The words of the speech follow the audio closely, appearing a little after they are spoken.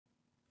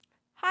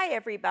Hi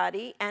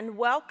everybody, and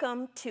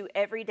welcome to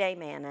Everyday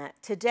Manna.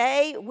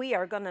 Today we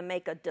are going to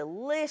make a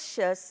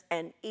delicious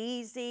and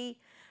easy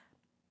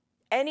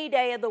any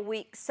day of the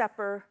week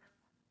supper,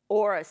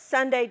 or a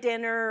Sunday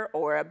dinner,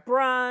 or a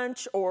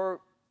brunch, or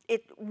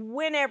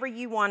whenever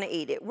you want to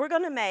eat it. We're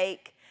going to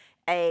make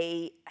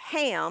a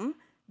ham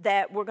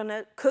that we're going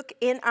to cook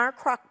in our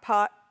crock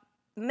pot,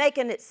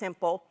 making it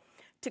simple.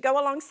 To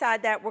go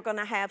alongside that, we're going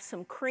to have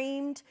some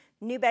creamed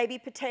new baby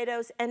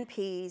potatoes and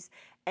peas,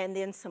 and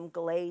then some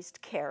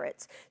glazed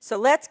carrots. So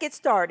let's get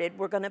started.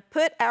 We're going to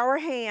put our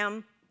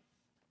ham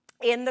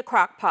in the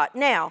crock pot.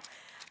 Now,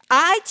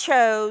 I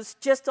chose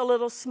just a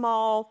little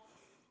small,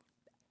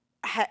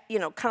 kind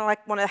of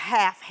like one of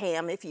half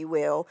ham, if you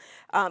will.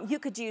 You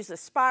could use a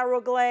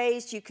spiral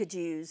glaze. You could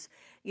use,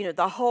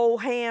 the whole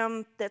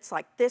ham that's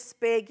like this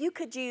big. You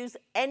could use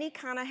any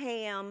kind of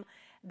ham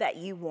that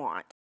you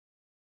want.